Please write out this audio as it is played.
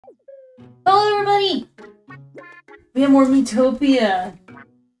Hello, everybody! We have more Miitopia.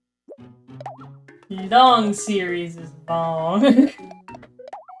 Long series is long. I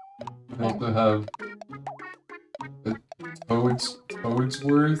also have a Toad's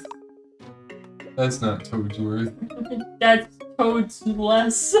worth. That's not Toad's worth. That's Toad's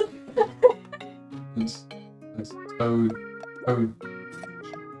less. It's Toad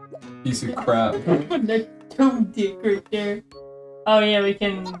piece of crap. That Toad dick right there. Oh yeah, we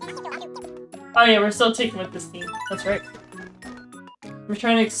can... Oh yeah, we're still taking with this team. That's right. We're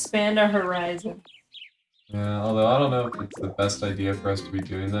trying to expand our horizon. Yeah, although I don't know if it's the best idea for us to be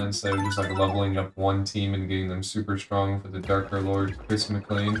doing that instead of just like leveling up one team and getting them super strong for the Darker Lord, Chris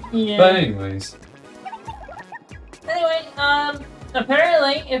McLean. Yeah. But anyways. Anyway,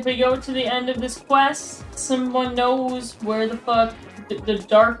 apparently, if we go to the end of this quest, someone knows where the fuck the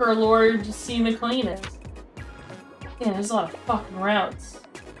Darker Lord C. McLean is. Yeah, there's a lot of fucking routes.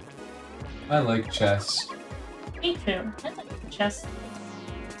 I like chess. Me too. I like chess.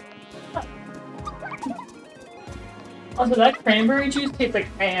 Also, that cranberry juice tastes like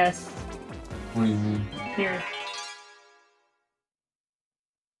ass. What do you mean? Here.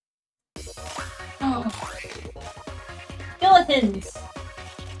 Oh. Skeletons!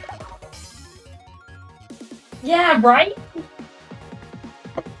 Yeah, right?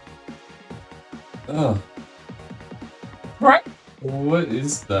 Ugh. Right? What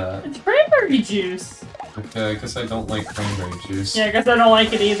is that? It's cranberry juice! Okay, I guess I don't like cranberry juice. Yeah, I guess I don't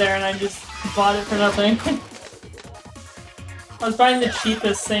like it either, and I just bought it for nothing. I was buying the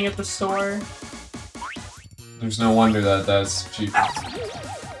cheapest thing at the store. There's no wonder that that's cheap. God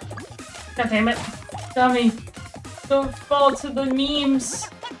damn it. Dummy. Don't fall to the memes.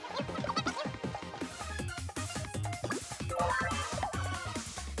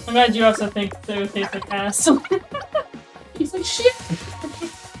 I'm glad you also think they would taste like ass. He's like, shit!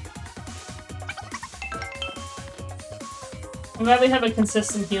 I'm glad we have a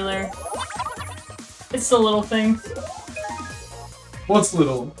consistent healer. It's the little things. What's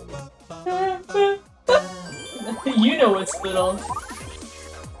little? You know what's little.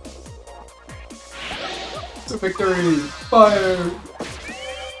 It's a victory! Fire!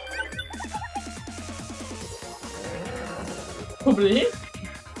 Probably.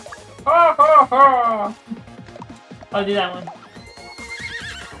 Ha ha ha! I'll do that one.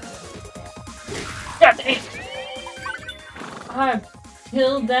 God dang it! I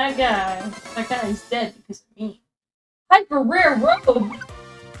killed that guy. That guy is dead because of me. Hyper rare robe!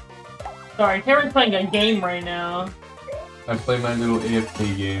 Sorry, Karen's playing a game right now. I play my little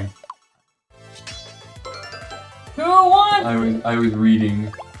AFK game. Who won? I was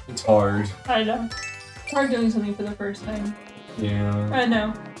reading. It's hard. I know. It's hard doing something for the first time. Yeah. I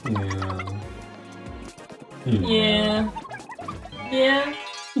know. Yeah. Yeah.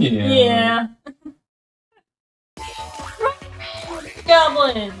 Yeah. Yeah.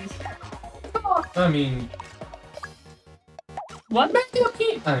 Goblins! I mean... What?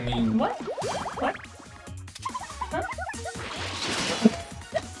 Okay. I mean... What? What? Huh?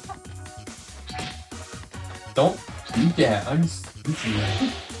 Don't do that. I'm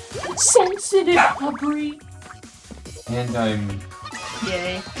sensitive. Sensitive, Aubrey. And I'm...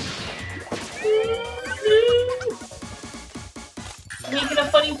 Yay. Making a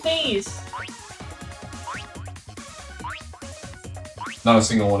funny face. Not a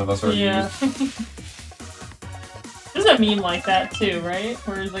single one of us are Yeah. used. There's a meme like that too, right?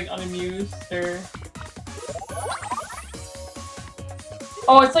 Where he's like unamused or...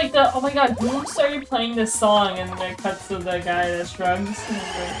 Oh, it's like the- oh my god, who started playing this song and then it cuts to the guy that shrugs?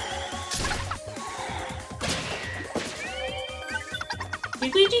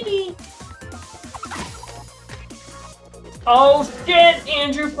 Oh shit,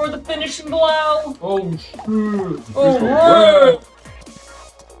 Andrew for the finishing blow! Oh shit! Oh, right.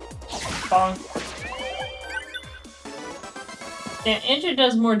 Bonk. Yeah, Andrew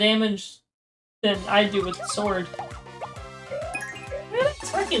does more damage than I do with the sword.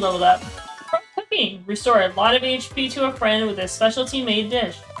 Sparky leveled up. From cooking. Restore a lot of HP to a friend with a specialty made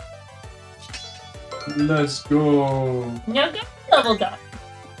dish. Let's go! Now get leveled up.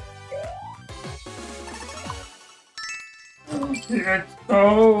 Let's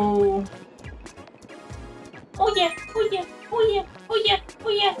go! Oh yeah! Oh yeah! Oh yeah! Oh yeah! Oh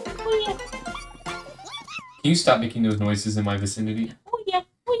yeah! Oh yeah! Can you stop making those noises in my vicinity? Oh yeah!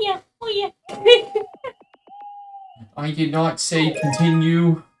 Oh yeah! Oh yeah! I did not say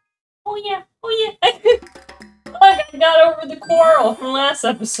continue. Oh yeah! Oh yeah! I got over the quarrel from last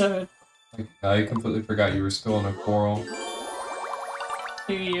episode. I completely forgot you were still in a quarrel.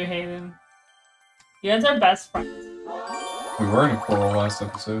 Do you, Hayden? You guys are best friends. We were in a quarrel last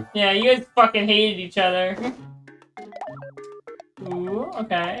episode. Yeah, you guys fucking hated each other. Ooh,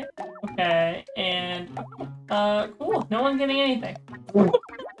 okay. Okay, and... cool. No one's getting anything.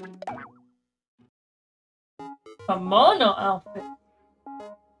 Kimono outfit.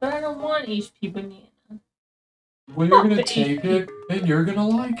 But I don't want HP banana. Well, you're gonna take it, and you're gonna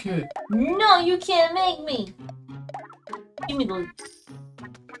like it. No, you can't make me. Give me the loot.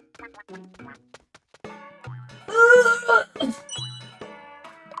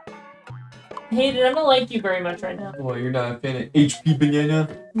 Hayden, I don't like you very much right now. Well, you're not a fan of HP banana?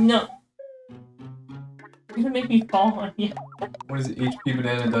 No. You're gonna make me fall on you. What has HP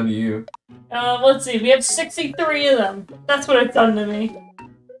banana done to you? Let's see. We have 63 of them. That's what it's done to me.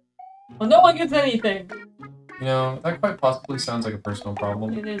 Well, no one gets anything. You know, that quite possibly sounds like a personal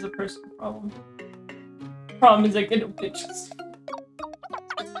problem. It is a personal problem. Problem is I get no bitches.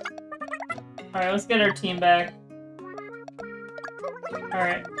 Alright, let's get our team back.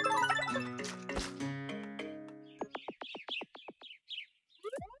 Alright.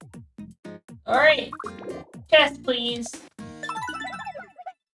 Alright. Chest, please.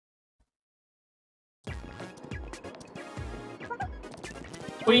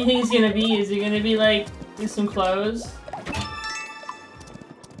 What do you think it's gonna be? Is it gonna be like some clothes?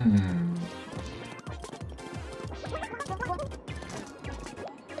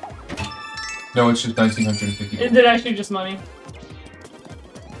 No, it's just 1950. Is it actually just money?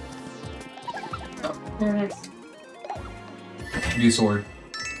 Oh, very nice. Be a sword.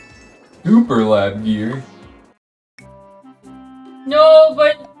 Super lab gear. No,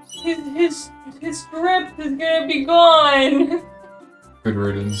 but his strip is gonna be gone. Good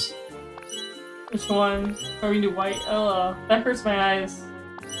riddance. Which one? Or we do white? Oh, that hurts my eyes.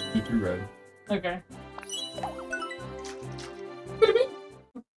 You do red. Okay.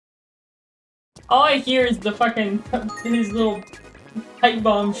 All I hear is the fucking his little pipe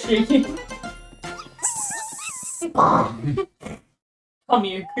bomb shaking. Call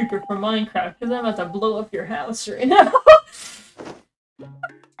me a creeper from Minecraft because I'm about to blow up your house right now.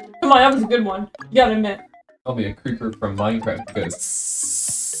 Come on, that was a good one. You gotta admit. Call me a creeper from Minecraft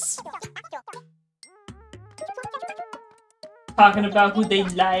because... Talking about who they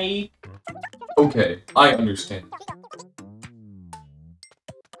like. Okay, I understand.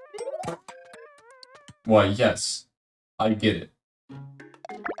 Why, yes. I get it.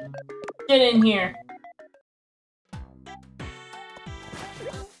 Get in here.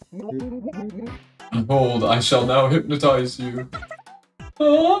 Behold, I shall now hypnotize you.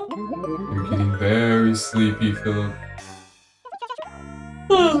 Huh? You're getting very sleepy, Philip.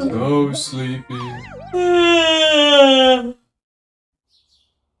 So sleepy.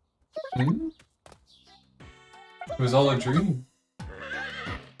 It was all a dream.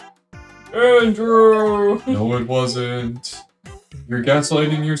 Andrew! No, it wasn't. You're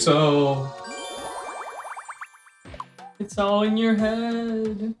gaslighting yourself. It's all in your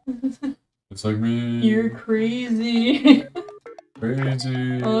head. It's like me. You're crazy.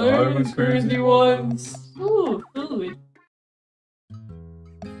 Crazy. I was crazy once. Ooh, food.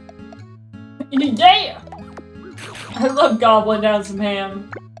 Yeah! I love gobbling down some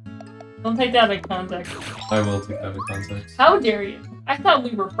ham. Don't take that in context. I will take that in context. How dare you? I thought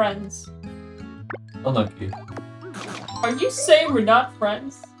we were friends. Unlucky. Are you saying we're not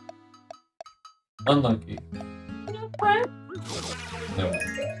friends? Unlucky. We're not friends? No.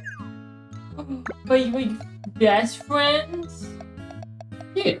 But you best friends?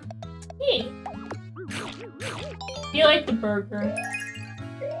 Yeah. Yeah. You like the burger.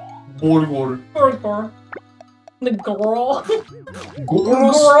 Burger. Burger. The girl.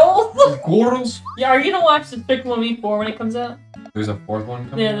 Girls? Girls? Girls? Yeah, are you gonna watch Despicable Me 4 when it comes out? There's a fourth one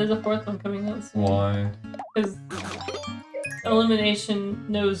coming Yeah, out? there's a fourth one coming out soon. Why? Because Elimination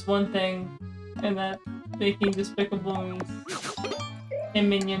knows one thing, and that's making Despicable Me and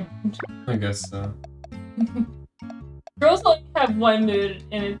Minion. I guess so. Girls only have one mood,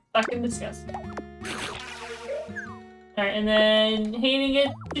 and it's fucking disgusting. Alright, and then Hayden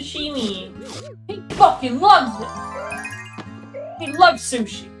gets sashimi. He fucking loves it! He loves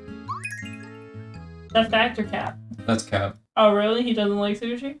sushi. That's fact or cap? That's Cap. Oh really? He doesn't like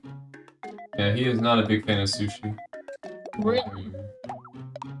sushi? Yeah, he is not a big fan of sushi. Really?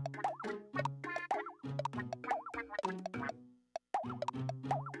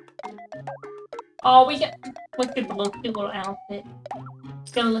 Oh, we got... Look at the little cute little outfit.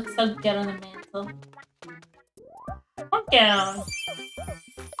 It's gonna look so good on the mantle. Come down.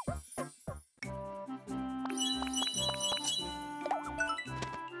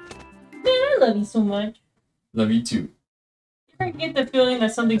 Man, I love you so much. Love you too. You ever get the feeling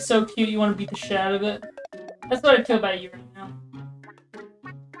that something's so cute you want to beat the shit out of it? That's what I feel about you right now.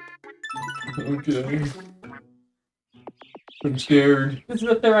 Okay. I'm scared. This is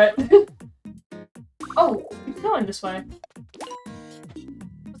a threat. Oh, we're going this way.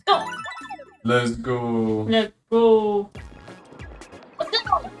 Let's go! Let's go. Let's go! Let's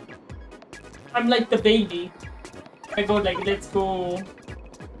go! I'm like the baby. I go like, let's go.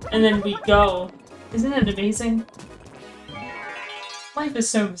 And then we go. Isn't it amazing? Life is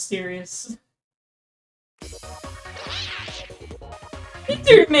so mysterious.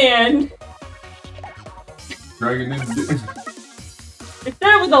 Lizard Man! Dragon is If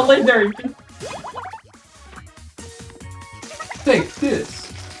that was a lizard! Take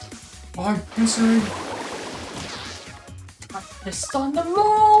this! I'm pissing. It's on the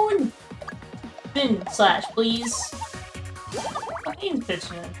moon! Spin slash, please. Oh, Hayden's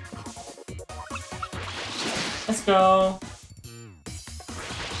pitching it. Let's go.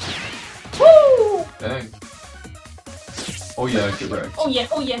 Woo! Dang. Oh yeah, get wrecked. Oh yeah,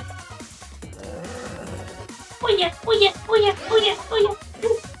 oh yeah. Oh yeah, oh yeah, oh yeah, oh yeah, oh yeah.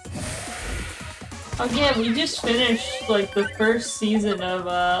 Oh yeah, we just finished like the first season of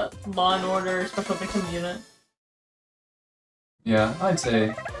Law and Order Special Victims Unit. Yeah, I'd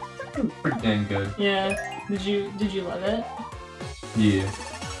say pretty dang good. Yeah. Did you love it? Yeah.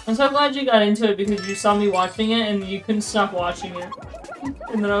 I'm so glad you got into it because you saw me watching it and you couldn't stop watching it.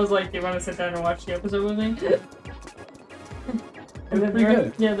 And then I was like, do you want to sit down and watch the episode with me? And then Pretty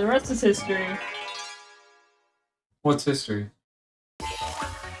good. Yeah, the rest is history. What's history?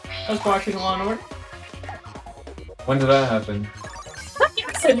 I was watching Law and Order. When did that happen?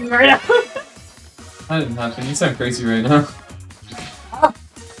 You're sitting right now. That didn't happen. You sound crazy right now.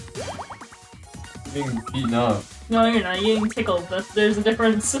 You're being beaten up. No, you're not. You're getting tickled. There's a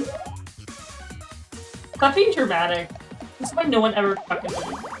difference. Stop being dramatic. That's why no one ever fucking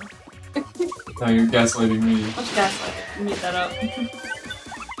believes me. No, you're gaslighting me. Let's gaslight it. Meet that up.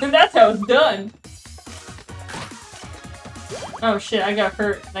 And that's how it's done. Oh shit, I got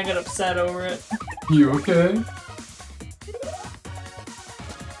hurt and I got upset over it. You okay?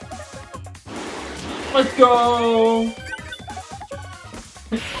 Let's go!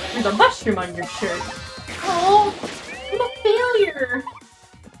 There's a mushroom on your shirt. Oh, I'm a failure!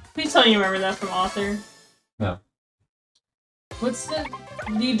 Please tell me you remember that from Author. No. What's the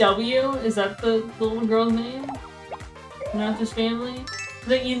DW? Is that the little girl's name? Not his family? She's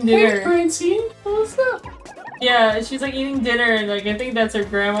like eating dinner. Francine? What was that? Yeah, she's like eating dinner and like I think that's her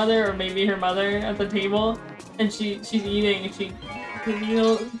grandmother or maybe her mother at the table. And she's eating and she, you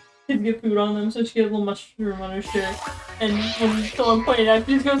know, kids get food on them, so she has a little mushroom on her shirt. And when someone pointed out,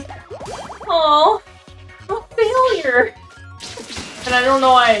 she just goes, "Aw, I'm a failure." And I don't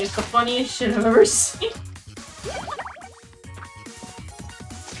know why, it's the funniest shit I've ever seen.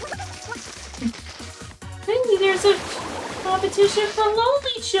 Maybe there's a competition for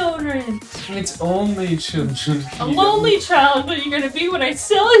lonely children. It's only children. A lonely child, what are you gonna be when I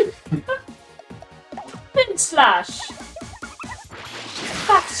sell it? Fin slash.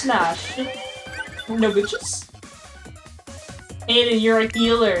 Backslash. No bitches. Hayden, you're a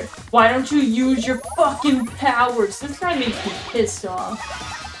healer. Why don't you use your fucking powers? This guy makes me pissed off.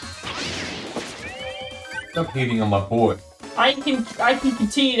 Stop hating on my boy. I can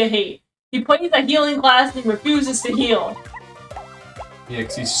continue to hate. He plays a healing class and refuses to heal. Yeah,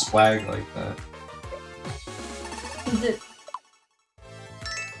 'cause he's swag like that. Is it?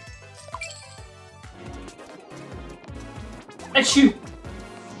 Achoo!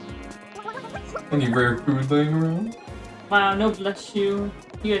 Any rare food laying around? Wow, no bless you.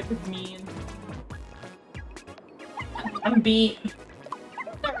 You guys are mean. I'm beat.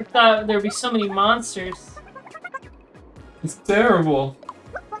 I never thought there'd be so many monsters. It's terrible.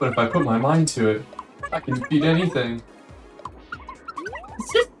 But if I put my mind to it, I can defeat anything.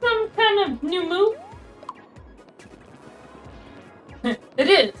 Is this some kind of new move? It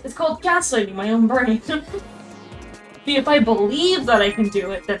is. It's called gaslighting my own brain. See, if I believe that I can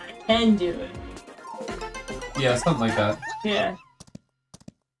do it, then I can do it. Yeah, something like that. Yeah.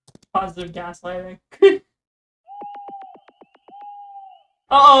 Positive gaslighting.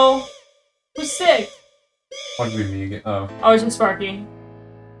 Uh-oh! Who's sick? What did me again? Oh. Oh, it's just Sparky.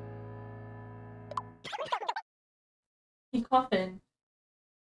 He coughing.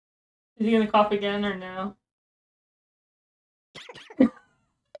 Is he gonna cough again or no?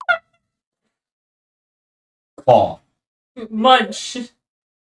 Fall. Munch.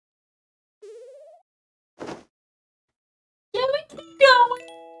 Yeah, we keep going.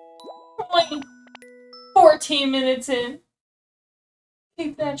 Only 14 minutes in.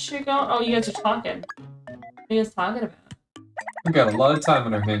 Keep that shit going. Oh, you guys are talking. What are you guys talking about? We got a lot of time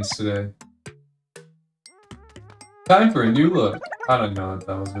on our hands today. Time for a new look. I don't know what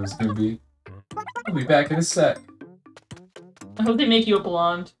that was gonna be. I'll be back in a sec. I hope they make you a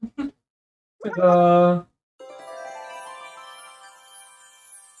blonde. What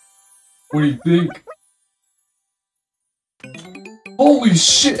do you think? Holy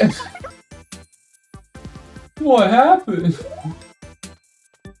shit! What happened?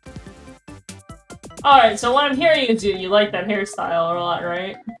 Alright, so what I'm hearing is you like that hairstyle a lot,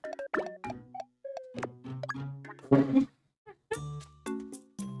 right?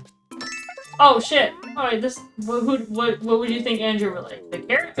 Oh shit! Alright, this what would you think Andrew would like? The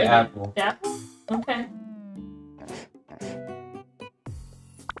carrot? The apple. The apple? Okay.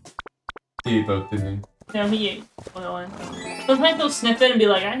 He ate both, didn't he? No, he ate one. Sometimes he'll sniff it and be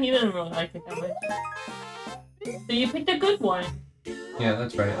like, he didn't really like it that much. So you picked a good one. Yeah,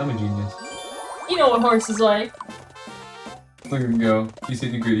 that's right. I'm a genius. You know what horse is like. Look at him go. He's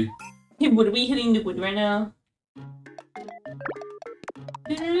hitting gritty. Hey, what are we hitting the wood right now?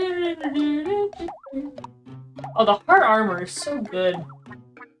 Oh, the heart armor is so good.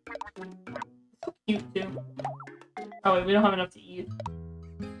 So cute too. Oh wait, we don't have enough to eat.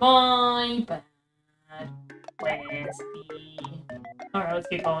 My bad, Westy. Alright, let's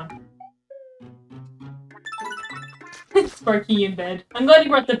get going. Sparky in bed. I'm glad he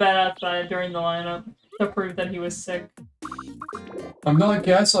brought the bed outside during the lineup to prove that he was sick. I'm not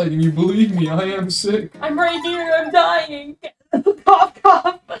gaslighting you, believe me, I am sick. I'm right here, I'm dying! Cough,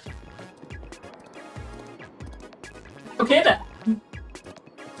 cough! Okay then.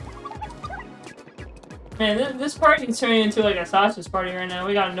 Man, this party is turning into like a sausage party right now.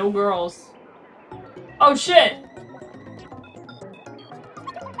 We got no girls. Oh shit!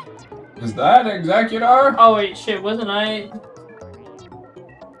 Is that Executor? Oh wait, shit, wasn't I?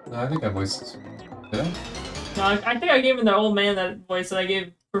 No, I think I voiced this. Did I? No, I think I gave him the old man that voice that I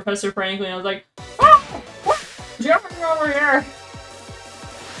gave Professor Franklin. I was like, ah! Jumping over here!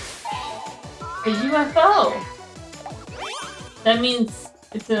 A UFO! That means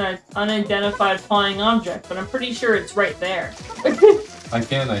it's an unidentified flying object, but I'm pretty sure it's right there. I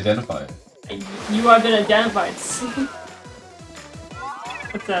can't identify it. You have been identified.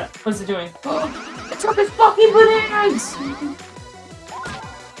 What's that? What's it doing? It took his fucking bananas!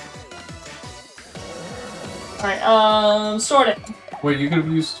 Alright, sort it. Wait, you could have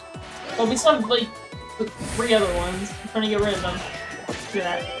used... Well, we still have, like, 3 other ones. I'm trying to get rid of them. Do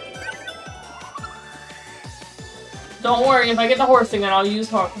that. Don't worry, if I get the horse thing, then I'll use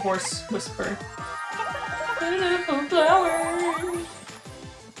Horse Whisper. Beautiful flowers!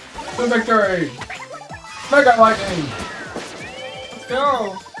 The victory! Mega Lightning! Let's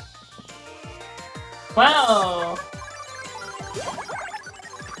go! Wow!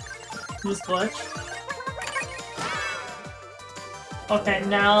 This glitch. Okay,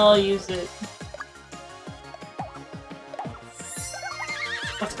 now I'll use it.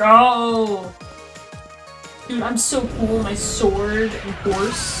 Let's go! Dude, I'm so cool with my sword and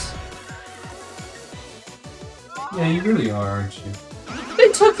horse. Yeah, you really are, aren't you? They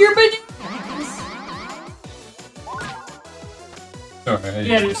took your bananas! Sorry,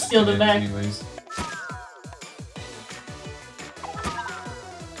 You gotta steal them back. Anyways.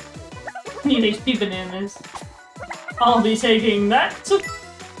 Need HP bananas. I'll be taking that.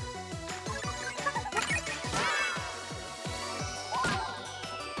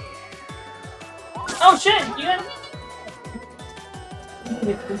 Oh shit! You got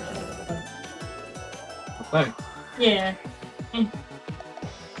Thanks. Yeah.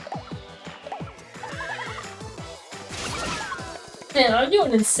 Man, I'm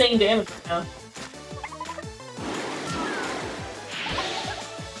doing insane damage right now.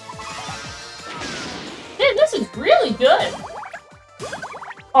 Man, this is really good!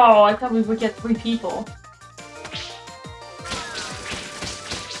 Oh, I thought we would get 3 people.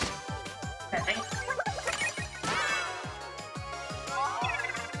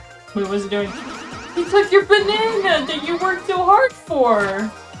 Wait, what's it doing? He took your banana that you worked so hard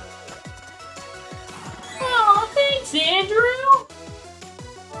for! Oh, thanks, Andrew!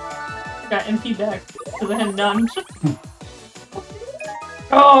 Got empty back, because I had none.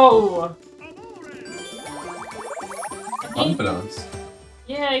 Oh! Confidence.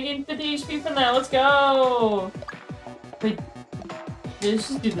 Yeah, I gained 50 HP from that, let's go! Wait, let's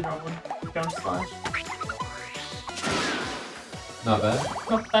just do the normal one. Jump slash. Not bad.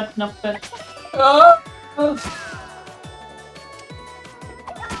 Not bad, not bad.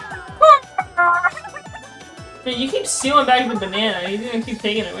 Man, you keep stealing back the banana. He's gonna keep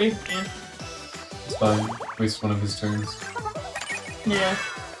taking it away from you. It's fine. Waste one of his turns. Yeah.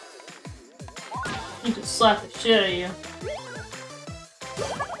 He just slap the shit out of you.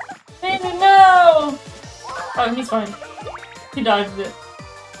 Hayden, no! Oh, he's fine. He dodged it.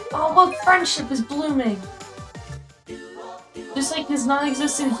 Oh, look, friendship is blooming! Just like his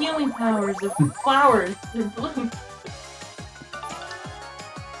non-existent healing powers of flowers, they're blooming.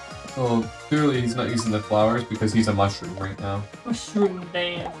 Well, clearly he's not using the flowers because he's a mushroom right now. Mushroom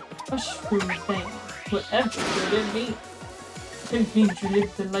dance. Mushroom dance. Whatever could it be? It means you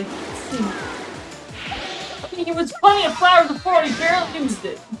live the life you sing. I mean, he was plenty of flowers before and he barely used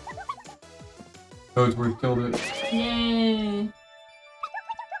it. Toadsworth killed it. Yay.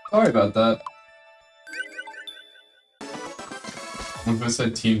 Sorry about that. What if I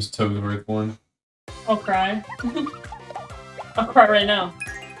said Team's Toadsworth won? I'll cry. I'll cry right now.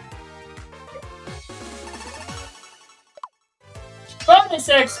 Bonus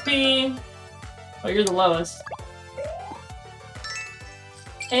XP! Oh, you're the lowest.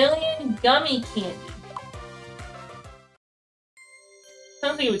 Alien gummy candy.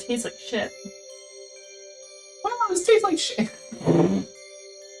 Sounds like it would taste like shit. Wow, this tastes like shit.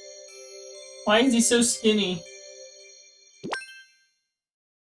 Why is he so skinny?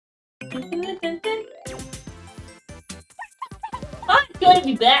 I'm going to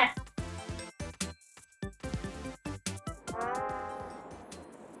be back.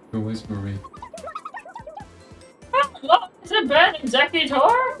 Go whisper me. Oh, is it bad, Executor?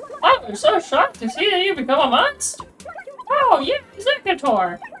 I'm so shocked to see that you become a monster. Oh, yeah,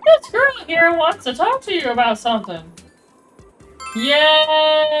 Executor. This girl here wants to talk to you about something.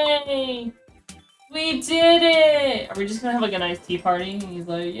 Yay! We did it! Are we just gonna have like a nice tea party? And he's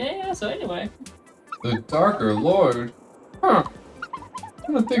like, yeah, so anyway. The Darker Lord? Huh.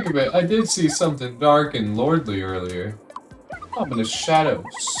 Come to think of it, I did see something dark and lordly earlier. Ominous shadow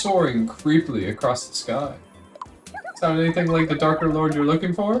soaring creepily across the sky. Sound anything like the Darker Lord you're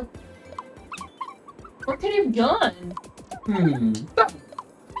looking for? Where could he have gone?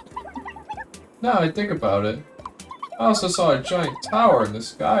 Now I think about it. I also saw a giant tower in the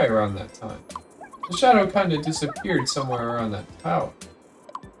sky around that time. The shadow kind of disappeared somewhere around that tower.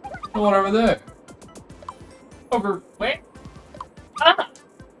 The one over there. Over where? Ah!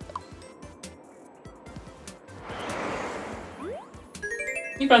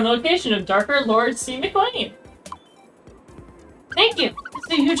 You found the location of Darker Lord C. McLean. Thank you.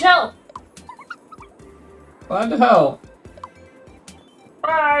 It's a huge help. Glad to help.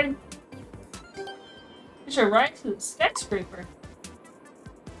 Bye. We should ride to the skyscraper.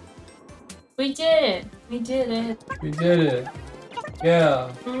 We did it. We did it. We did it.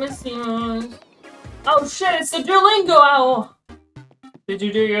 Yeah. Missing. Oh shit, it's the Duolingo owl! Did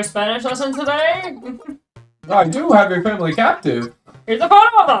you do your Spanish lesson today? I do have your family captive. Here's a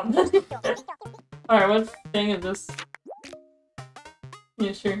photo of them! Alright, what thing is this?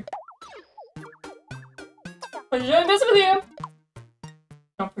 Yeah, sure. I'm doing this with you!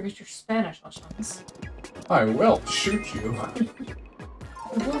 Don't forget your Spanish lessons. I will shoot you.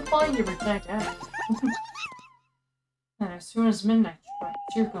 We'll find your exact address. And as soon as midnight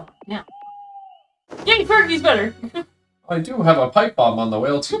strikes, you're going now. Yay, Fergie's better! I do have a pipe bomb on the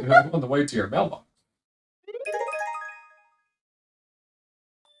way to your mailbox.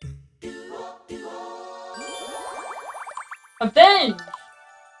 Avenge!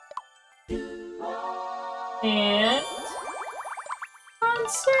 And...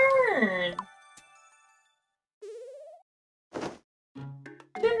 Concern!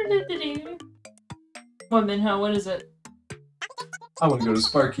 What, Minho? What is it? I want to go to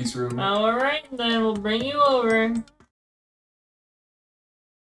Sparky's room. Alright, then we'll bring you over.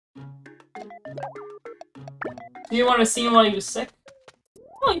 Do you want to see him while he was sick?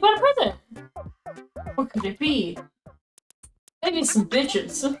 Oh, you got a present! What could it be? Maybe some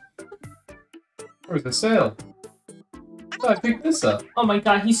bitches. Where's the sale? So I picked this up. Oh my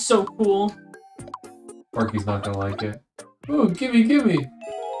god, he's so cool. Sparky's not gonna like it. Ooh, gimme, gimme!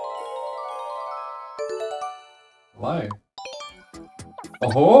 Why?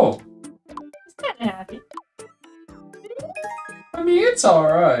 Oh! He's kinda happy. I mean, it's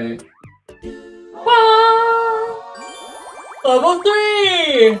alright. Level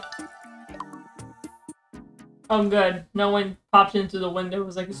 3! Oh good, no one popped into the window. It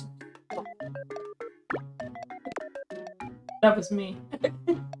was like... That was me.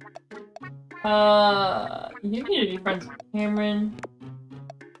 You need to be friends with Cameron.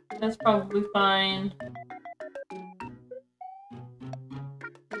 That's probably fine.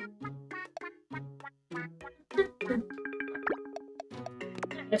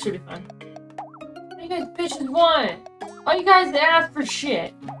 That should be fine. What do you guys bitches want? All you guys ask for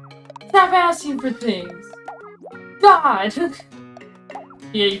shit. Stop asking for things. God!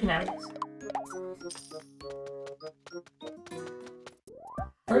 Yeah, you can have this.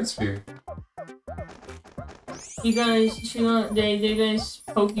 Heart sphere. You guys, they guys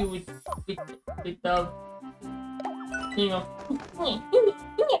poke you with the, you know.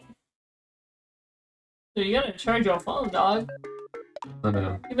 So you gotta charge your phone, dog. I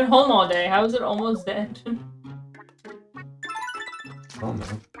know. You've been home all day. How is it almost dead? I don't know.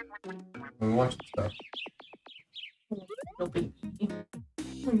 I'm watching stuff. No baby.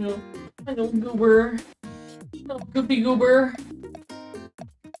 I know, goober. No, goopy goober.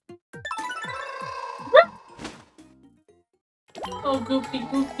 Oh, goopy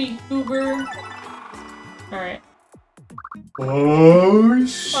goober. Alright. Oh,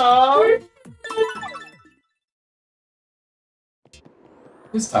 shit.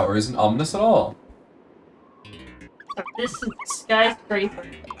 This tower isn't ominous at all. So this is the skyscraper.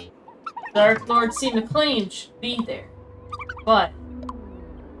 Dark Lord seemed to claim should be there. But...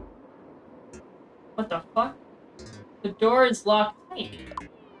 what the fuck? The door is locked tight.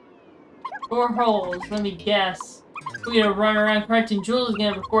 4 holes, let me guess. We gotta run around collecting jewels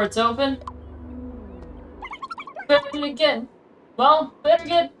again before it's open? Better again. Well, better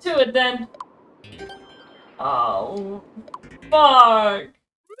get to it then. Oh, fuck.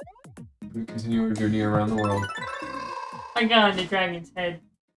 We continue our journey around the world. I got on the dragon's head.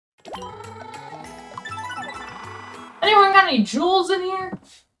 Anyone got any jewels in here?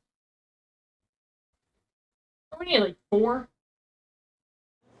 We need like 4.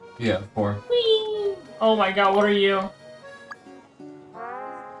 Yeah, 4. Whee! Oh my god, what are you?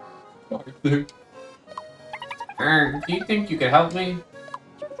 Do you think you could help me?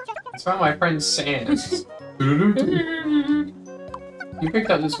 It's from my friend Sans. He picked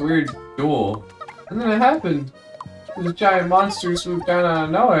up this weird jewel, and then it happened. This giant monster swooped down out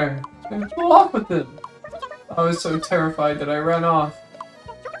of nowhere and flew off with him. I was so terrified that I ran off.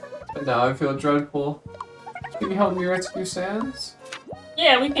 But now I feel dreadful. Can you help me rescue Sans?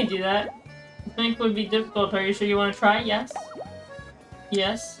 Yeah, we can do that. I think it would be difficult. Are you sure you want to try? Yes.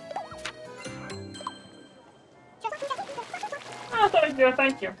 Yes. Oh, thank you,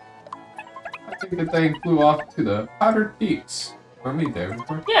 thank you. I think the thing flew off to the Powdered Peaks. Were we there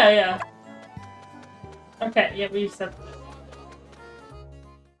before? Yeah, yeah. Okay, yeah, we said.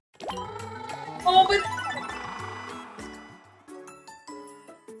 Oh, but.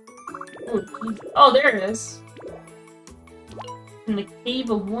 Oh, geez. Oh, there it is. In the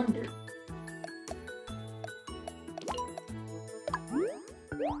Cave of Wonder.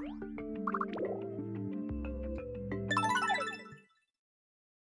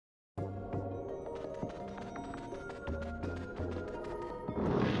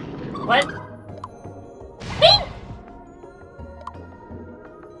 What?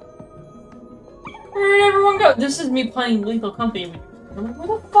 Where did everyone go? This is me playing Lethal Company. I'm like, where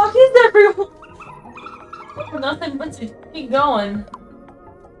the fuck is everyone? Nothing but to keep going.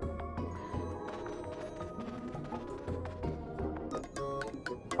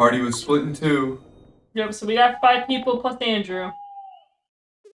 Party was split in 2. Yep, so we got 5 people plus Andrew.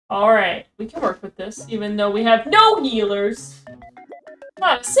 Alright, we can work with this, even though we have no healers.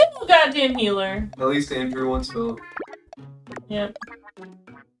 Not a single goddamn healer. At least Andrew wants Philip. Yep.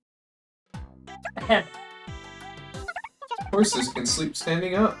 Ahem. Horses can sleep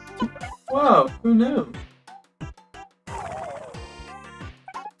standing up. Wow, who knew?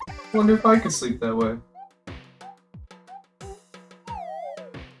 Wonder if I could sleep that way.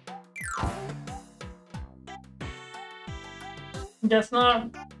 Guess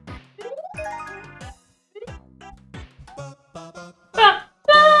not. Ah,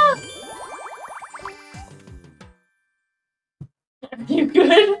 ah! Are you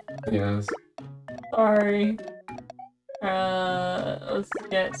good? Yes. Sorry. Let's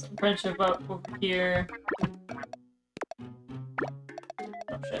get some friendship up over here.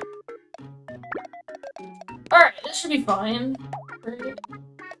 Oh shit. Alright, this should be fine. Right?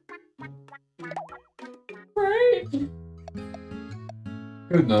 Right?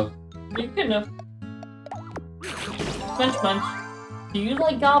 Good enough. You're good enough. Munch munch. Do you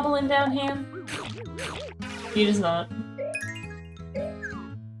like gobbling down ham? He does not.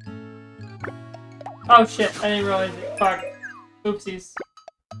 Oh shit, I didn't realize it. Fuck. Oopsies.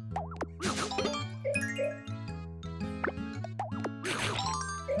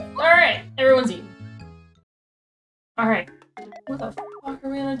 Alright, everyone's eating. Alright. What the fuck are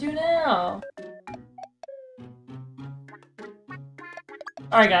we gonna do now?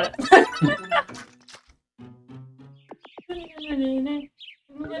 I got it.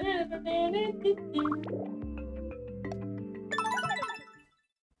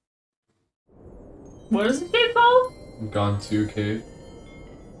 What is the cave called? Gone to cave.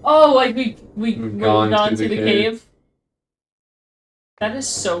 Oh, like we've gone gone to to the the cave. cave. That is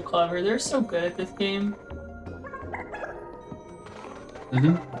so clever. They're so good at this game.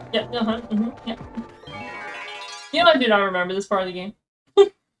 Mm-hmm. Yep, yep. You know, I do not remember this part of the game.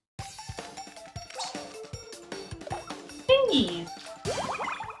 Thingies.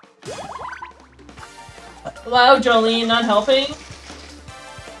 Wow, Joline, not helping?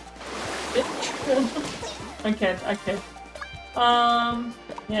 I kid.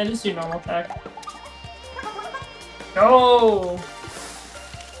 Yeah, just do normal attack. Go!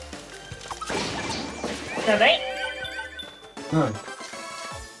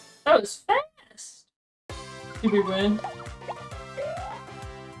 That was fast! Stupid win.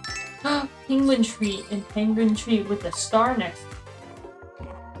 Penguin treat and penguin treat with a star next to it.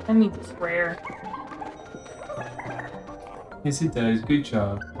 That means it's rare. Yes, it does. Good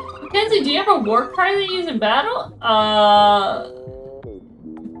job. Mackenzie, do you have a war cry that you use in battle? Of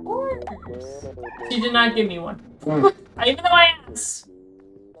course. She did not give me one. Even though I asked,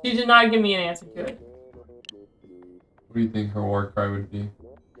 she did not give me an answer to it. What do you think her war cry would be?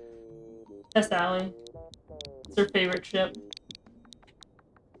 Test Alley. It's her favorite ship.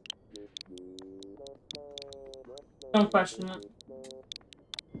 Don't question it.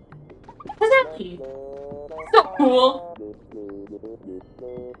 Test Alley! So cool!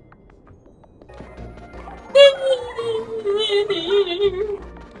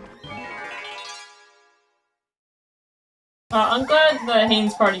 I'm glad the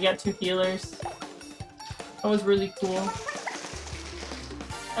Hayden's party got 2 healers. That was really cool.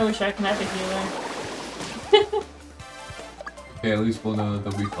 I wish I could have a healer. Okay, at least we'll know that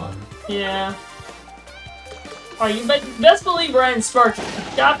they'll be fine. Yeah. Oh, you best believe we're in Spartan.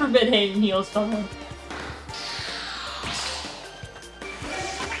 God forbid Hayden heals someone.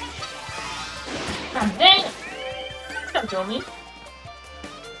 God dang it! Don't kill me.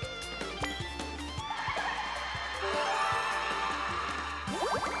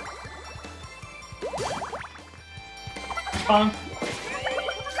 Bonk.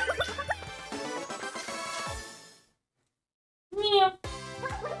 Minho.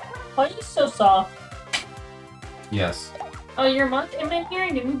 Why are you so soft? Yes. Oh, your mom came in here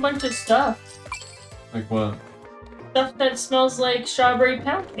and gave me a bunch of stuff. Like what? Stuff that smells like strawberry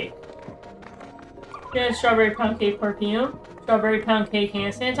pound cake. Yeah, strawberry pound cake perfume, strawberry pound cake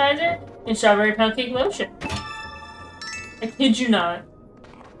hand sanitizer, and strawberry pound cake lotion. I kid you not.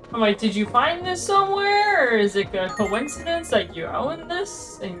 I'm like, did you find this somewhere, or is it a coincidence that you own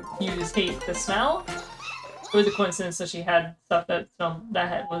this and you just hate the smell? Or was it a coincidence that she had stuff that smelled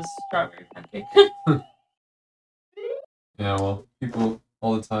that was strawberry pound cake? Yeah, well, people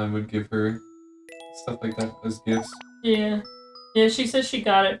all the time would give her stuff like that as gifts. Yeah. Yeah, she says she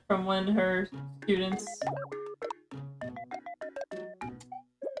got it from one of her students.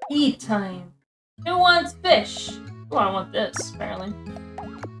 Eat time. Who wants fish? Oh, I want this, apparently.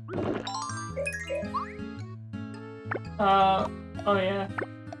 Oh yeah.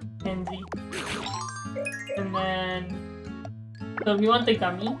 Kenzie. And then... So if you want the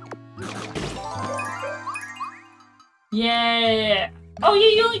gummy? Yeah! Oh yeah,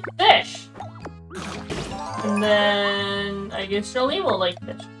 you like fish! And then... I guess Joline will like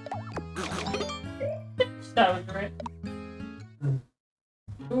fish. That was right.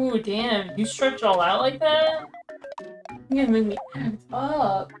 Ooh, damn. You stretch all out like that? You're gonna make me act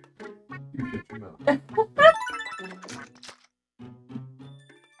up. You shut your mouth.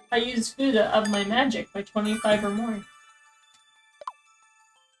 I use food to up my magic by 25 or more.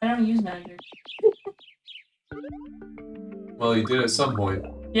 I don't use magic. Well, you did at some point.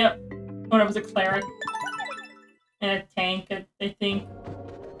 Yep. When I was a cleric. And a tank, I think.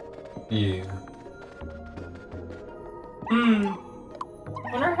 Yeah.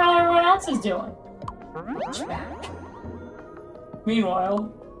 Wonder how everyone else is doing.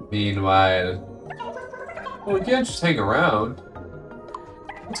 Meanwhile. Well, we can't just hang around.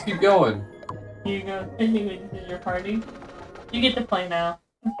 Let's keep going. You go. This is your party. You get to play now.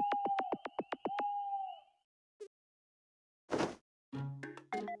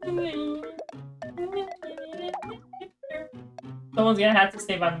 Someone's gonna have to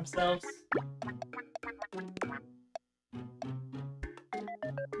stay by themselves.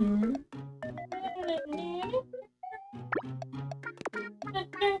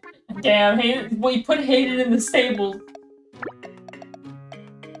 Damn, Hayden, we put Hayden in the stables.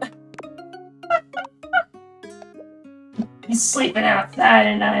 He's sleeping outside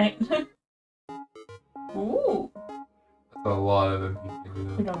tonight. Ooh. That's a lot of them.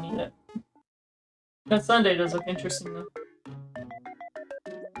 We don't need it. That Sunday does look interesting though.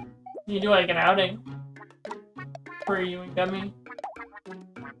 You do like an outing for you and Gummy.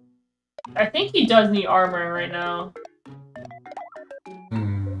 I think he does need armor right now.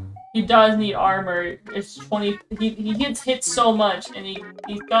 He does need armor. It's 20. He gets hit so much, and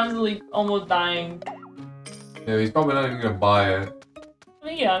he's constantly almost dying. Yeah, he's probably not even gonna buy it.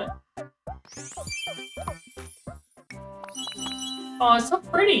 We got it. Oh, it's so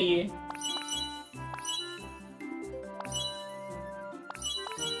pretty.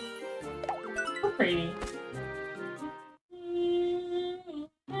 So pretty.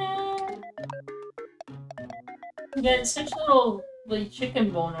 You got such little, like,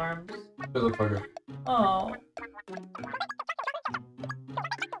 chicken bone arms. Good look fucker. Oh.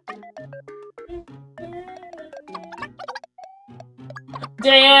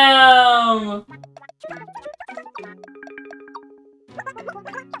 Damn!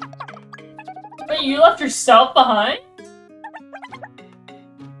 Wait, you left yourself behind?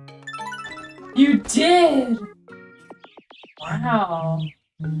 You did! Wow.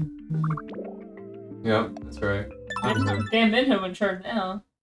 Yep, that's right. I'm him. Damn Minho in charge now.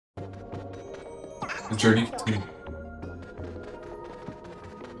 The journey continues.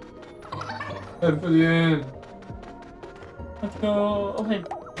 Head for the end. Let's go. Okay.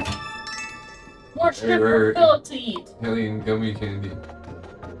 More strip Hey, for Philip to eat. Alien gummy candy.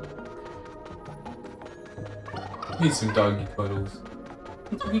 Need some doggy cuddles.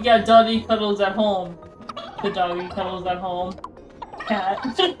 We got doggy cuddles at home. The doggy cuddles at home. Cat.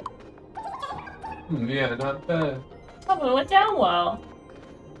 Yeah, not bad. Oh, it went down well.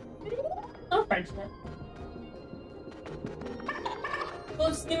 No friendship.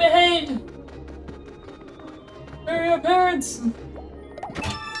 Go steam ahead! Hurry up, parents!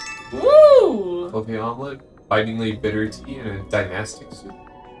 Woo! Fluffy omelet, bitingly bitter tea, and a dynastic soup.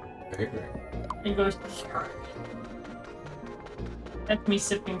 Very great. It goes. That's me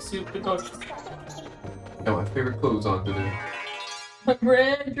sipping soup. It goes. Got my favorite clothes on today.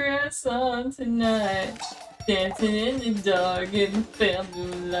 Red dress on tonight, dancing in the dark and pale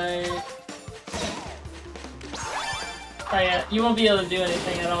moonlight. Oh yeah, you won't be able to do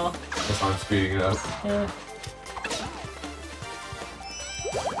anything at all. That's why I'm speeding it up. Yeah.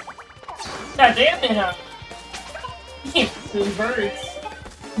 God damn it, huh? You can't pursue birds.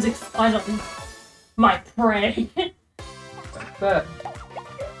 It's like finally my prey. Like that.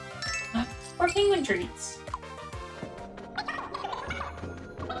 Or penguin treats.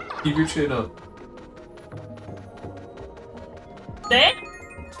 Keep your chin up. Damn!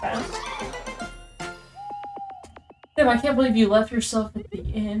 Damn, I can't believe you left yourself at the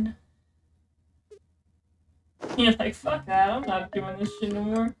inn. You're like, fuck that, I'm not doing this shit no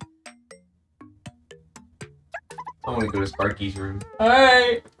more. I want to go to Sparky's room.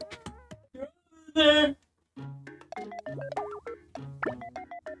 Alright! Go there!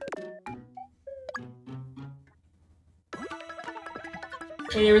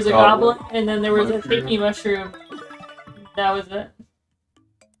 And there was a goblin, and then there was a shaky mushroom. That was it.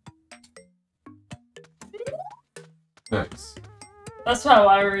 Nice. That's how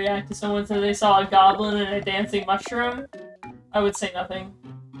I would react if someone said they saw a goblin and a dancing mushroom. I would say nothing.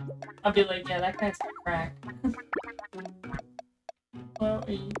 I'd be like, yeah, that guy's crack. Well,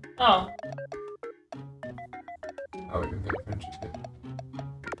 oh. I would have got friendship yet.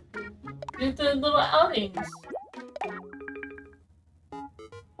 Get the little outings.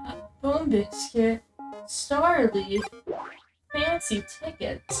 Bone biscuit. Star leaf. Fancy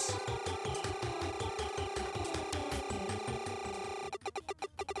tickets.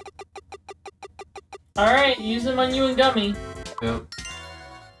 Alright, use them on you and Gummy. Yep.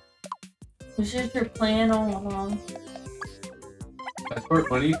 This is your plan all along. Passport,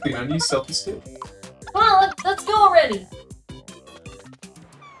 money, clean onions, self-esteem. Come on, let's go already!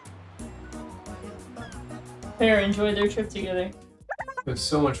 Fair, enjoy their trip together. It was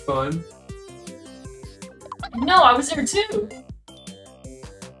so much fun. No, I was there too!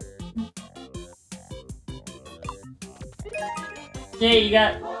 Yeah, you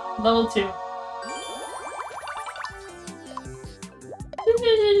got level 2.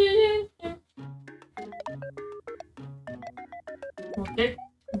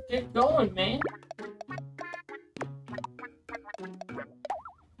 Get going, man.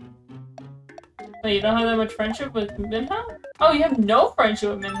 Wait, you don't have that much friendship with Minho? Oh, you have no friendship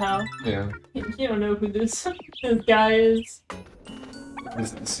with Minho. Yeah. You don't know who this guy is.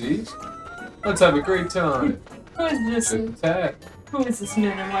 Is it the siege? Let's have a great time. Who is this? Attack. Who is this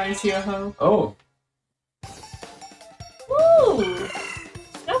man and why is he a hoe? Oh. Woo!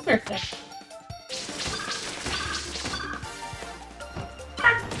 Snowfish.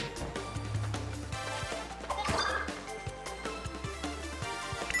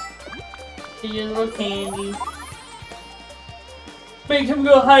 Get your little candy. Make him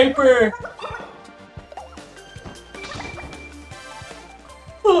go hyper!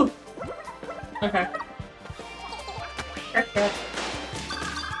 Ooh. Okay. Okay.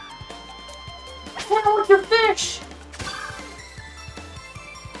 What's wrong with your fish?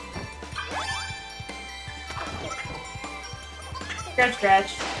 Scratch,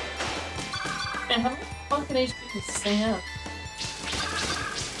 scratch. And how much fucking HP does this thing have?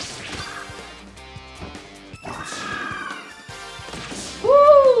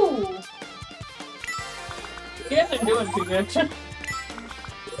 Woo! You guys are doing too good.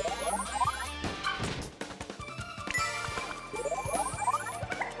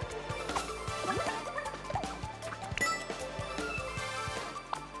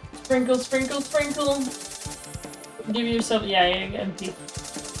 Sprinkle, sprinkle, sprinkle. Give yourself, yeah, empty.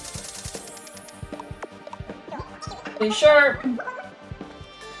 Stay sharp.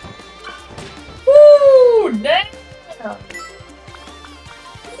 Woo! Damn!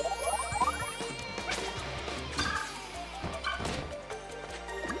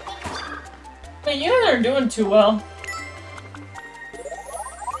 But you guys aren't doing too well.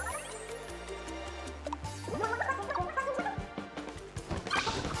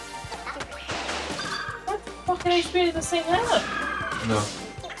 What kind of HP does this thing have? No.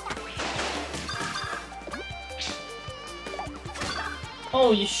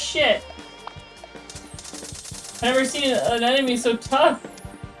 Holy shit. I've never seen an enemy so tough.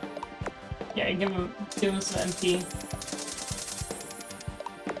 Yeah, give him some MP.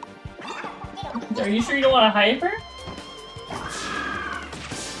 Are you sure you don't want to hyper?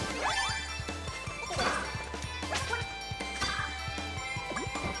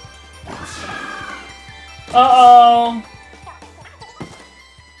 Uh-oh.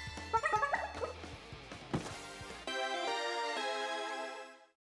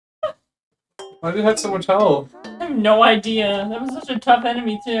 Why did it have so much health? I have no idea. That was such a tough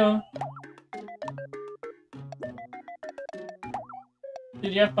enemy, too.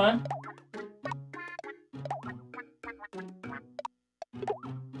 Did you have fun?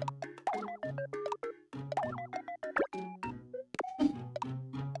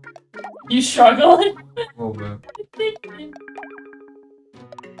 You struggling? A little bit.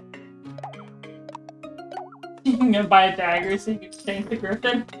 You can go buy a dagger so you can change the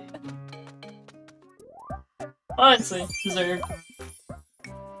griffin. Honestly, deserved.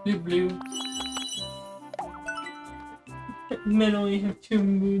 Blue, blue. Mentally have two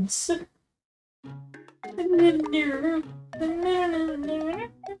moods. Maybe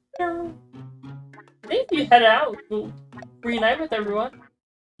you head out. We'll reunite with everyone.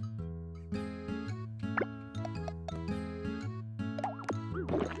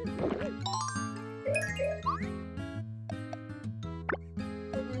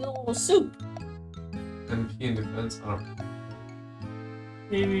 Soup. MP in defense? I don't know.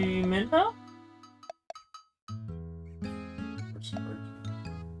 Maybe Minho?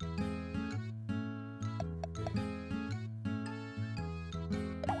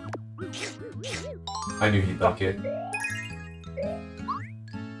 I knew he'd like it.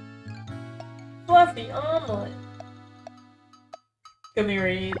 Fluffy omelet. Gonna be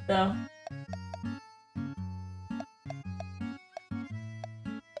ready to eat though.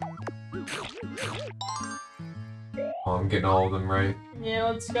 Oh, I'm getting all of them right. Yeah,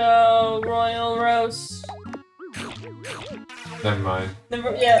 let's go. Royal roast. Never mind.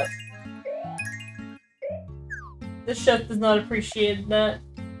 Never, yeah. The chef does not appreciate that.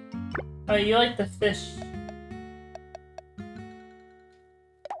 Oh, you like the fish.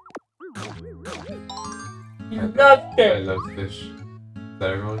 You love I fish. love fish. Is that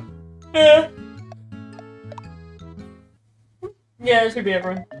everyone? Yeah. Yeah, this should be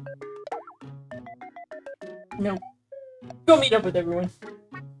everyone. No. Go meet up with everyone.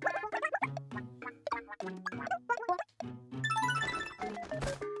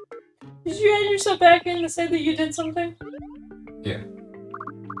 Did you add yourself back in to say that you did something? Yeah.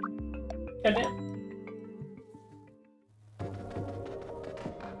 Goddamn.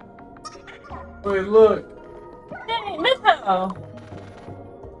 Wait, look! Hey, Minho!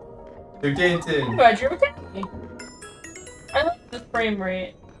 They're dancing! I'm glad you're okay. I like the frame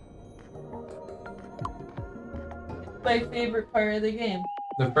rate. It's my favorite part of the game.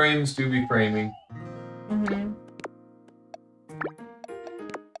 The frames do be framing. Mm-hmm.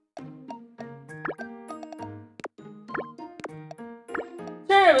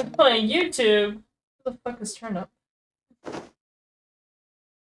 Turnip is playing YouTube. Who the fuck is Turnip?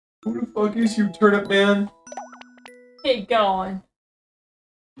 Who the fuck is you, Turnip Man? Keep going.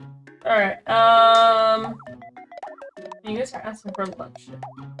 Alright, you guys are asking for lunch.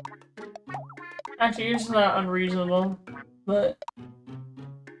 Actually, yours is not unreasonable, but...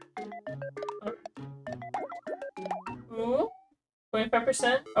 Ooh,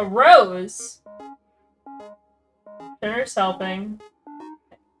 25%? A rose? Dinner's helping.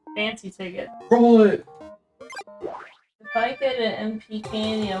 Fancy ticket. Roll it! If I get an MP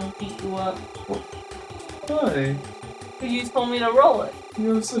candy, I'll beat you up. Why? Because you told me to roll it.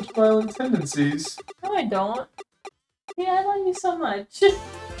 You have such violent tendencies. No, I don't. Yeah, I love you so much.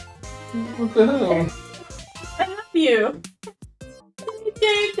 What the hell? I love you.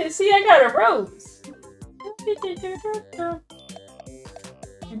 See, I got a rose.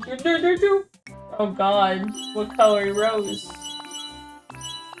 Oh god, what color rose?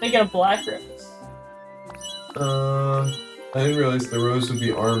 They get a black rose. I didn't realize the rose would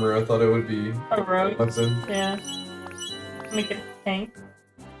be armor. I thought it would be A rose? weapon. Yeah. Make it pink.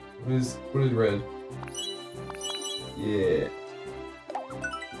 What is red? Yeah.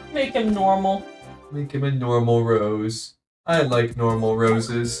 Make him normal. Make him a normal rose. I like normal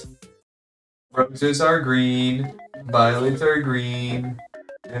roses. Roses are green. Violets are green.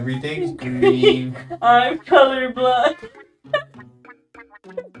 Everything's green. I'm colorblind.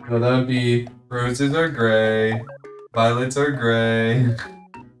 No, that would be roses are gray. Violets are gray.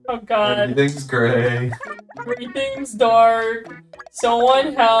 Oh god. Everything's gray. Everything's dark.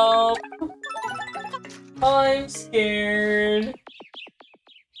 Someone help. I'm scared.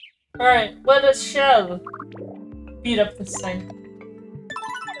 Alright, let us shall beat up this thing.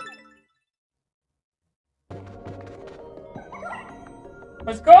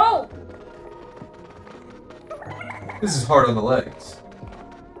 Let's go! This is hard on the legs.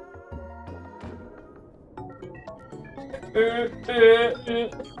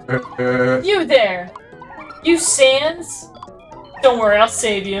 You there! You Sans? Don't worry, I'll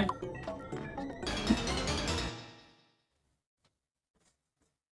save you.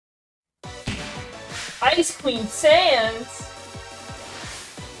 Ice Queen Sans!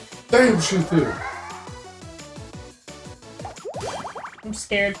 Damn, shoot through. I'm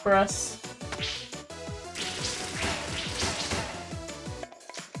scared for us.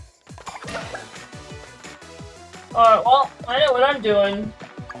 Alright, well, I know what I'm doing.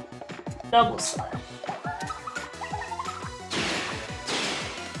 Double slap.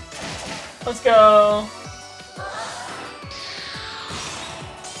 Let's go.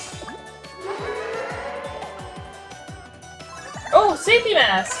 Oh, safety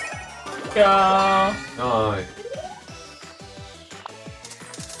mask! Go. Nice.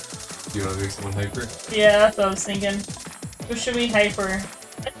 Do you want to make someone hyper? Yeah, that's what I was thinking. Who should we hyper?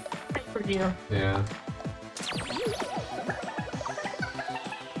 Hyper you. Yeah.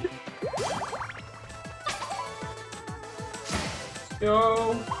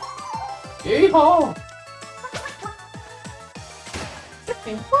 Go. Yeehaw!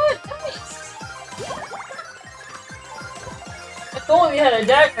 What? Nice! If only we had a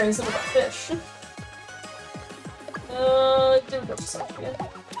dagger instead of a fish. Do double stuff again.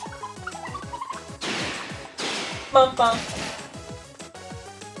 Bum bum.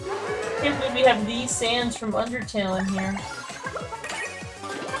 Can't believe we have these sands from Undertale in here.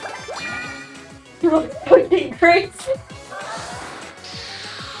 You're fucking crazy!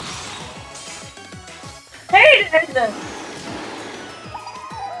 Hayden!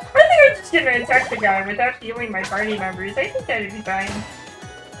 I think I'm just gonna attack the guy without healing my party members. I think that'd be fine.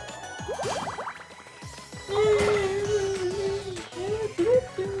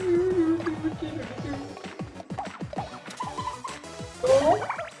 Oh.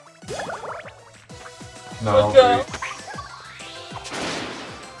 No. Let's go.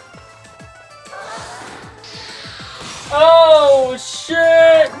 Oh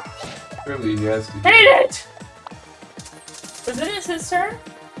shit! Really, he has to. Hate it! Was it his turn?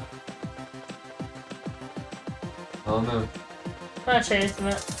 I don't know. I'm not chasing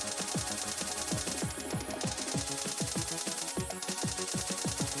it.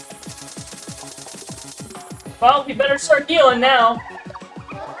 Well, we better start healing now.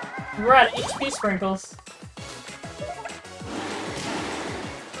 We're at HP sprinkles.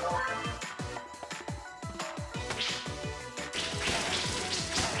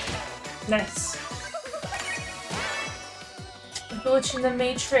 Nice. A glitch in the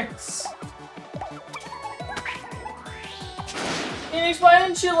Matrix. Phoenix, why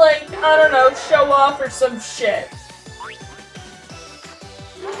didn't you, like, I don't know, show off or some shit?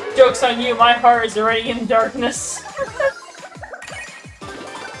 Joke's on you, my heart is already in darkness.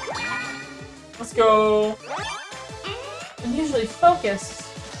 Let's go. I'm usually focused.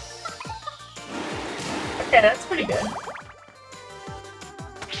 Okay, that's pretty good.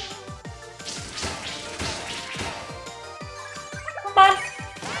 Come on.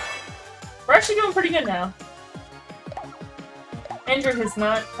 We're actually doing pretty good now. Andrew has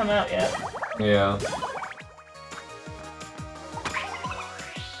not come out yet. Yeah.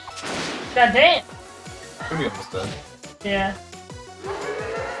 God damn! Should be almost done. Yeah.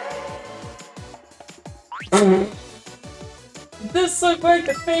 This look like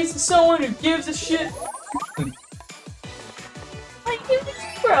the face of someone who gives a shit. I give this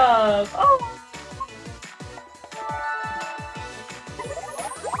scrub. Oh.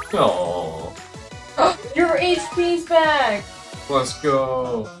 Aww. Your HP's back. Let's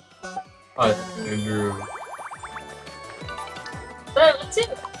go. Hi, Andrew. Let's see.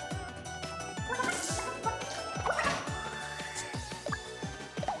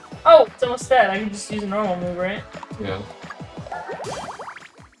 Oh, it's almost dead. I can just use a normal move, right? Yeah.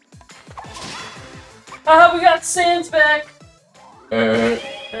 Haha, we got Sans back.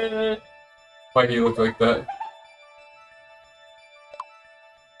 Why do you look like that?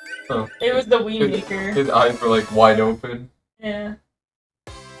 Oh. It was the Wii Maker. His eyes were like wide open. Yeah.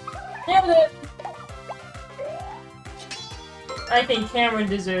 Yeah, but I think Cameron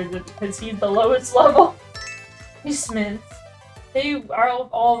deserves it because he's the lowest level. He smells.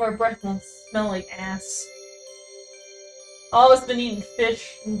 All of our breath will smell like ass. All of us been eating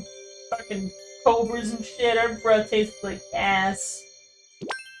fish and fucking cobras and shit. Our breath tastes like ass.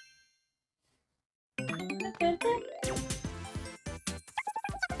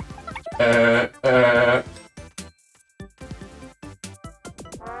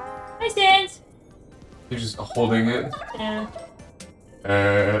 Hi, Sans! You're just holding it. Yeah.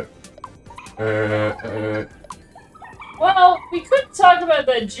 Well, we could talk about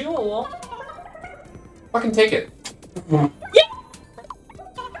that jewel. Fucking take it. Yeah.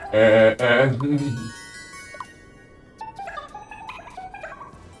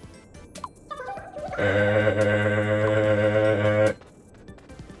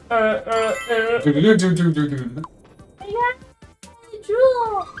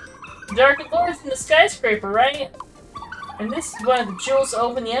 Jewel. Dark Lord's in the skyscraper, right? And this is one of the jewels to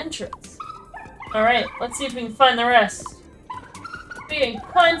open the entrance. Alright, let's see if we can find the rest. We can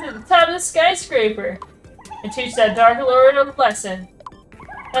climb to the top of the skyscraper and teach that Dark Lord a lesson.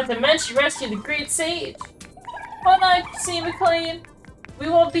 Not to mention rescue the great sage. Oh no, see McLean. We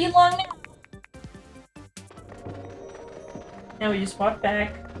won't be long now. Now we just walk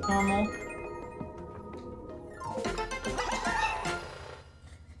back, normal.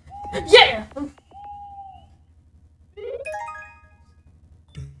 Yeah!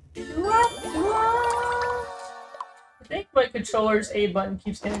 I think my controller's A button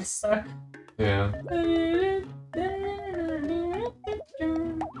keeps getting stuck. Yeah.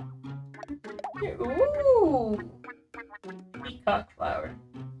 Ooh! Peacock flower.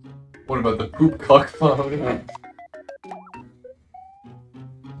 What about the poop cock flower?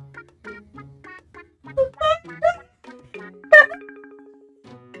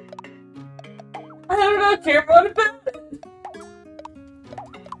 I don't care about it.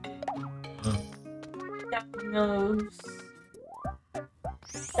 Dinos.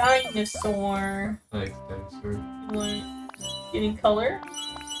 Dinosaur. I like dinosaur. You want any color?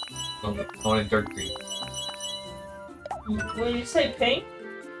 I want a dark green. What did you say, pink?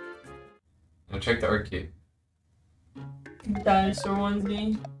 Now check the arcade. Dinosaur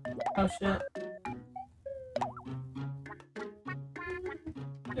onesie. Oh shit.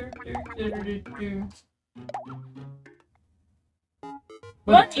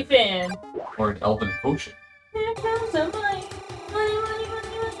 Monkey fan! Or an elven potion. Here comes the money! Money, money,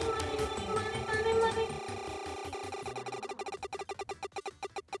 money, money, money, money, money!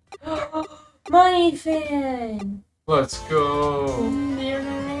 Money fan! Let's go!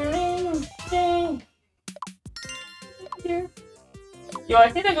 Yo, I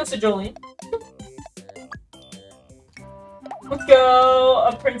think that goes to Joline. Let's go!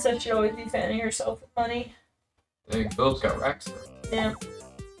 A princess should always be fanning herself with money. Dang, Philip's got racks though. Yeah.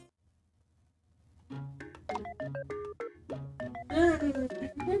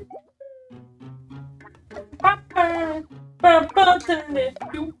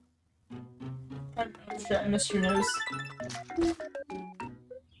 Oh shit, I missed your nose.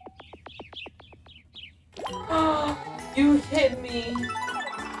 You hit me.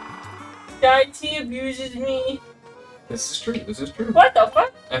 IT abuses me. This is true, this is true. What the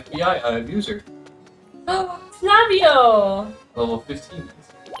fuck? FBI abuser. Flavio! Level 15.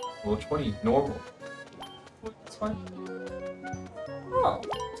 Level 20, normal. This one. Oh.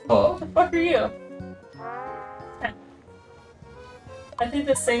 Oh. What the fuck are you? I think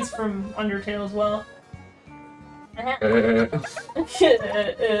this thing's from Undertale as well.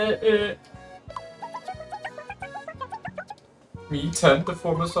 Me tend to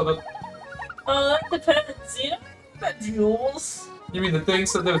form a sort of... Oh, that depends, you know? About jewels. You mean the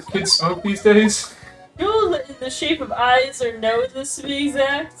things that those kids smoke these days? Jewels in the shape of eyes or noses, to be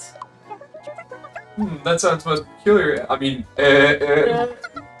exact. That sounds most peculiar. I mean, But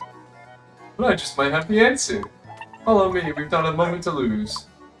I just might have the answer. Follow me, we've not a moment to lose.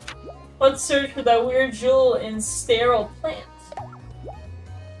 Let's search for that weird jewel in sterile plant.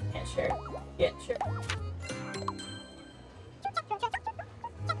 Yeah, sure. Yeah, sure.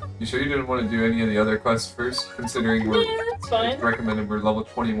 You sure you didn't want to do any of the other quests first, considering we're that's fine. recommended we're level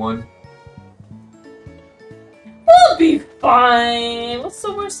 21? We'll be fine. What's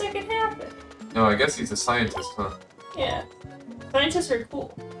the worst that can happen? No, I guess he's a scientist, huh? Yeah. Scientists are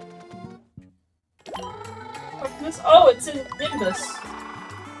cool. Oh, it's in Nimbus.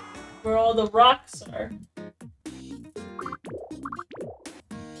 Where all the rocks are.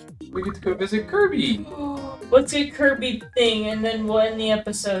 We get to go visit Kirby! Let's get Kirby thing and then we'll end the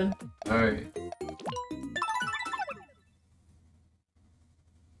episode. Alright.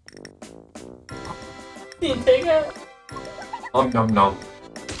 Can you take it? Nom nom.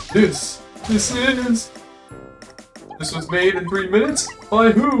 This was made in 3 minutes?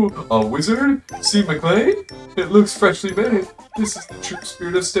 By who? A wizard? C. McLean? It looks freshly made. This is the true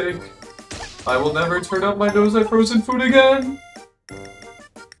spirit of steak. I will never turn up my nose at frozen food again.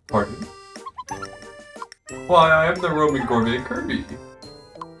 Pardon? Why, I am the Roman gourmet Kirby.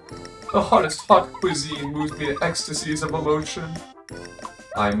 The hottest hot cuisine moves me to ecstasies of emotion.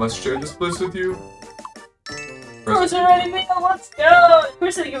 I must share this bliss with you. Frozen ready meal, let's go! Of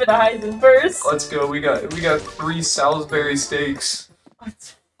course I give it a Hayden first. Let's go, we got 3 Salisbury steaks.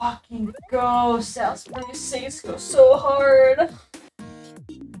 Let's fucking go! Salisbury steaks go so hard!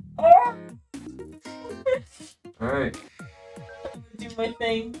 Oh. Alright. Do my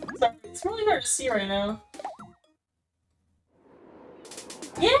thing. Sorry, it's really hard to see right now.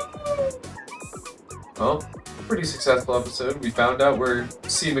 Yeah! Well, pretty successful episode. We found out where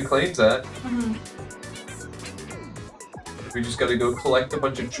C. McLean's at. We just gotta go collect a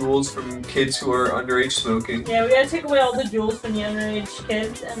bunch of jewels from kids who are underage smoking. Yeah, we gotta take away all the jewels from the underage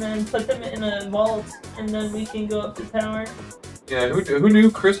kids and then put them in a vault, and then we can go up the tower. Yeah, who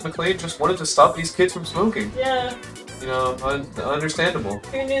knew Chris McLean just wanted to stop these kids from smoking? Yeah. You know, understandable.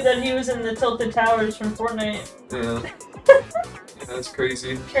 Who knew that he was in the Tilted Towers from Fortnite? Yeah. Yeah, that's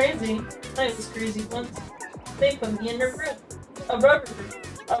crazy. Crazy. I was crazy once. They put me in a room. A rubber room.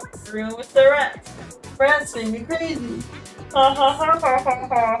 A room with the rats. Rats made me crazy. Ha ha ha ha ha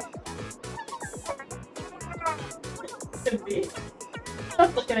ha. Could be.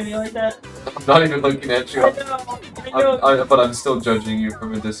 Stop looking at me like that. I'm not even looking at you. I know. But I'm still judging you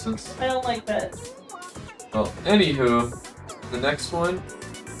from a distance. I don't like that. Well, anywho, the next one,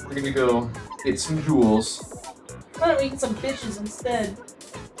 we're gonna go get some jewels. Why don't we get some bitches instead?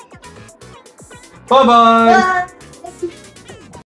 Bye-bye! Bye!